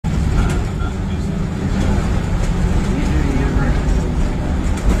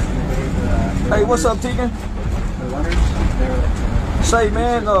Hey, what's up, Tegan? Say,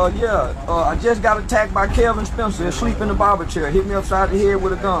 man, I just got attacked by Kelvin Spencer, asleep in the barber chair. Hit me upside the head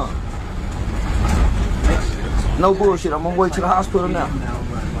with a gun. No bullshit, I'm on my way to the hospital now.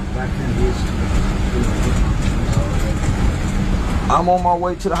 I'm on my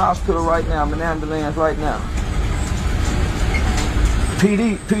way to the hospital right now. I'm in ambulance right now.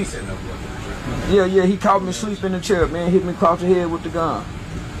 PD. Yeah, he caught me asleep in the chair, man. Hit me across the head with the gun.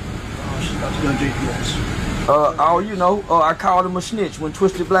 I called him a snitch when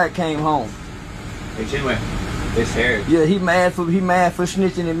Twisted Black came home. Hey, Chinway, it's Harris. Yeah, he mad for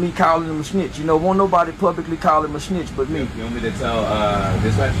snitching and me calling him a snitch. You know, won't nobody publicly call him a snitch but me. You want me to tell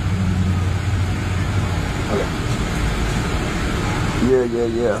dispatch? Okay.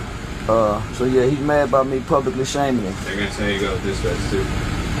 Yeah. So yeah, he's mad about me publicly shaming him. They're gonna say you go with dispatch too.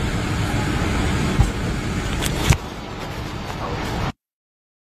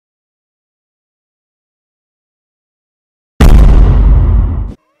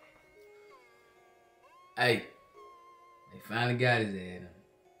 Hey, they finally got his ass.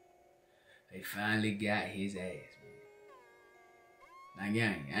 They finally got his ass, man. Now,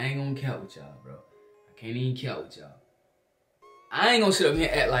 gang, I ain't gonna count with y'all, bro. I can't even count with y'all. I ain't gonna sit up here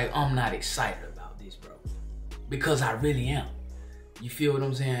and act like I'm not excited about this, bro. Because I really am. You feel what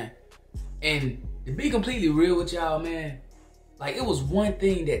I'm saying? And to be completely real with y'all, man, like, it was one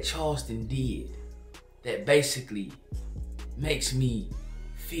thing that Charleston did that basically makes me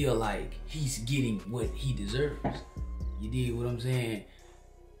feel like he's getting what he deserves. You dig what I'm saying?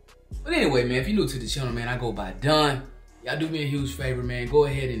 But anyway, man, if you're new to the channel, man, I go by Don. Y'all do me a huge favor, man. Go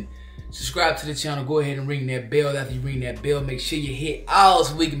ahead and subscribe to the channel. Go ahead and ring that bell. After you ring that bell, make sure you hit all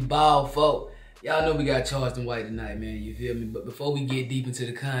so we can ball, folk. Y'all know we got Charleston White tonight, man. You feel me? But before we get deep into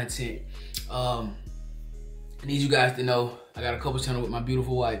the content, I need you guys to know I got a couple channels with my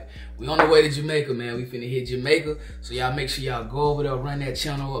beautiful wife. We on the way to Jamaica, man. We finna hit Jamaica. So y'all make sure y'all go over there, run that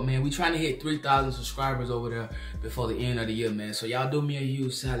channel up, man. We trying to hit 3,000 subscribers over there before the end of the year, man. So y'all do me a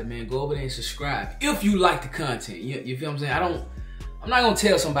huge solid, man. Go over there and subscribe if you like the content. You feel what I'm saying? I'm not gonna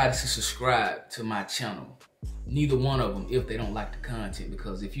tell somebody to subscribe to my channel. Neither one of them if they don't like the content.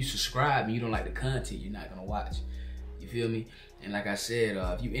 Because if you subscribe and you don't like the content, you're not gonna watch. You feel me? And like I said,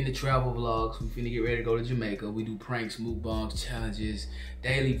 if you into travel vlogs, we finna get ready to go to Jamaica. We do pranks, mukbangs, challenges,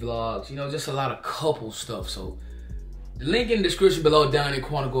 daily vlogs, you know, just a lot of couple stuff. So the link in the description below down in the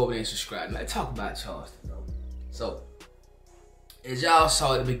corner, go over there and subscribe. Let's talk about Charleston, bro. So, as y'all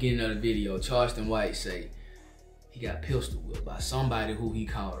saw at the beginning of the video, Charleston White say he got pistol whipped by somebody who he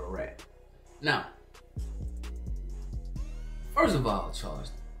called a rat. Now, first of all,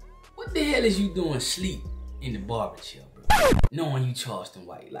 Charleston, what the hell is you doing sleep in the barber chair, bro? Knowing you Charleston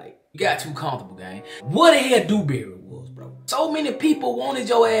White, like, you got too comfortable, gang. What the hell Dewberry was, bro? So many people wanted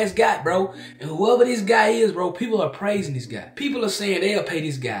your ass got, bro. And whoever this guy is, bro, people are praising this guy. People are saying they'll pay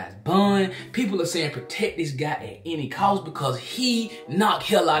this guy's bond. People are saying protect this guy at any cost because he knocked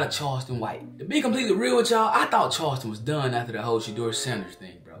hell out of Charleston White. To be completely real with y'all, I thought Charleston was done after the whole Shador Sanders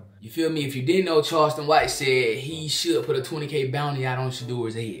thing, bro. You feel me? If you didn't know, Charleston White said he should put a 20K bounty out on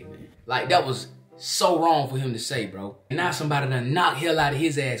Shador's head, man. Like, that was so wrong for him to say, bro. And now somebody done knocked hell out of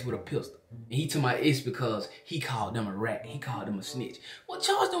his ass with a pistol. And he told me it's because he called them a rat. He called them a snitch. Well,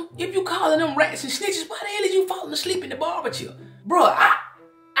 Charleston, if you calling them rats and snitches, why the hell is you falling asleep in the barber chair? Bro,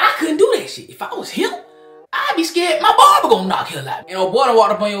 I couldn't do that shit. If I was him, I'd be scared my barber gonna knock hell out. And old boy done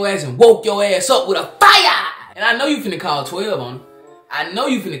walked up on your ass and woke your ass up with a fire. And I know you finna call 12 on him. I know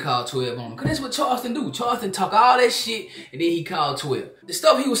you finna call 12 on him, cause that's what Charleston do. Charleston talk all that shit, and then he called 12. The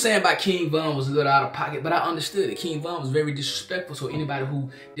stuff he was saying about King Von was a little out of pocket, but I understood it. King Von was very disrespectful, so anybody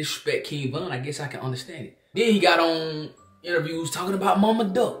who disrespect King Von, I guess I can understand it. Then he got on interviews talking about Mama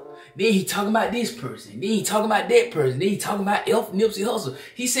Duck. Then he talking about this person. Then he talking about that person. Then he talking about Elf Nipsey Hussle.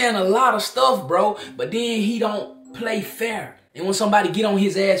 He's saying a lot of stuff, bro, but then he don't play fair. And when somebody get on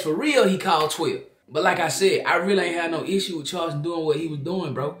his ass for real, he called 12. But like I said, I really ain't had no issue with Charleston doing what he was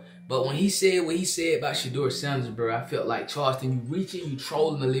doing, bro. But when he said what he said about Shador Sanders, bro, I felt like, Charleston, you reaching, you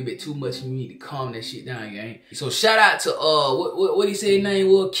trolling a little bit too much, and you need to calm that shit down, gang. So shout out to, what he said his name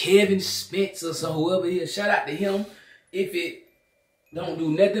was, Kevin Spencer, so whoever it is, shout out to him. If it don't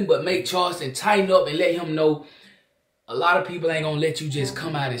do nothing but make Charleston tighten up and let him know a lot of people ain't gonna let you just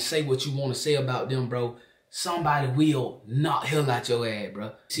come out and say what you want to say about them, bro. Somebody will knock hell out your ass,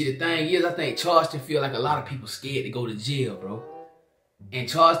 bro. See, the thing is, I think Charleston feel like a lot of people scared to go to jail, bro. And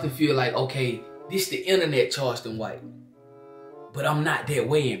Charleston feel like, okay, this the internet Charleston White. But I'm not that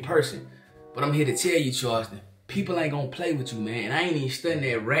way in person. But I'm here to tell you, Charleston, people ain't gonna play with you, man. And I ain't even studying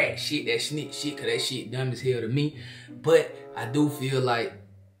that rat shit, that snitch shit, cause that shit dumb as hell to me. But I do feel like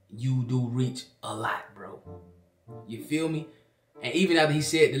you do reach a lot, bro. You feel me? And even after he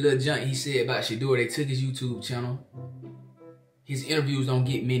said the little junk he said about Shador, they took his YouTube channel. His interviews don't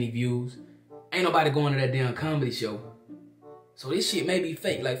get many views. Ain't nobody going to that damn comedy show. So this shit may be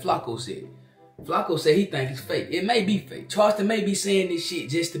fake, like Flacco said. Flacco said he think it's fake. It may be fake. Charleston may be saying this shit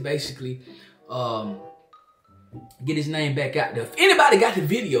just to basically get his name back out there. If anybody got the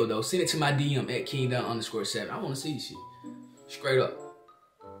video though, send it to my DM at king_7. I want to see this shit. Straight up.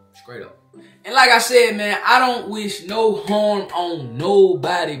 Straight up. And like I said, man, I don't wish no harm on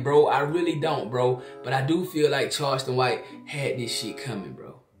nobody, bro. I really don't, bro. But I do feel like Charleston White had this shit coming,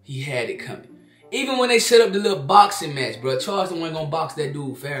 bro. He had it coming. Even when they set up the little boxing match, bro, Charleston wasn't gonna box that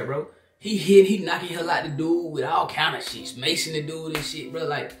dude fair, bro. He knocking hell out the dude with all kind of shit. Macing the dude and shit, bro.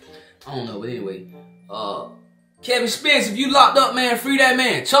 Like, I don't know, but anyway. Kevin Spence, if you locked up, man, free that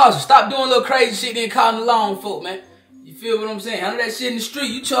man. Charleston, stop doing little crazy shit then calling the law on folk, man. You feel what I'm saying? Handle that shit in the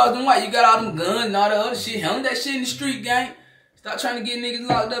street. You Charleston White, you got all them guns and all that other shit. Handle that shit in the street, gang. Stop trying to get niggas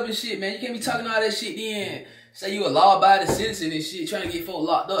locked up and shit, man. You can't be talking all that shit then. Say you a law-abiding citizen and shit, trying to get folk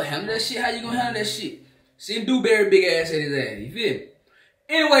locked up. Handle that shit. How you gonna handle that shit? Send Dewberry big ass at his ass. You feel me?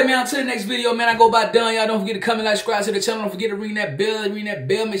 Anyway, man, until the next video, man, I go by done. Y'all don't forget to comment, like, subscribe to the channel. Don't forget to ring that bell.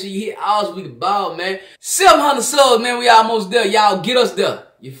 Make sure you hit all so we can ball, man. 700 subs, man. We almost there. Y'all get us there.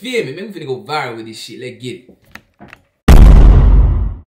 You feel me? Man, we finna go viral with this shit. Let's get it.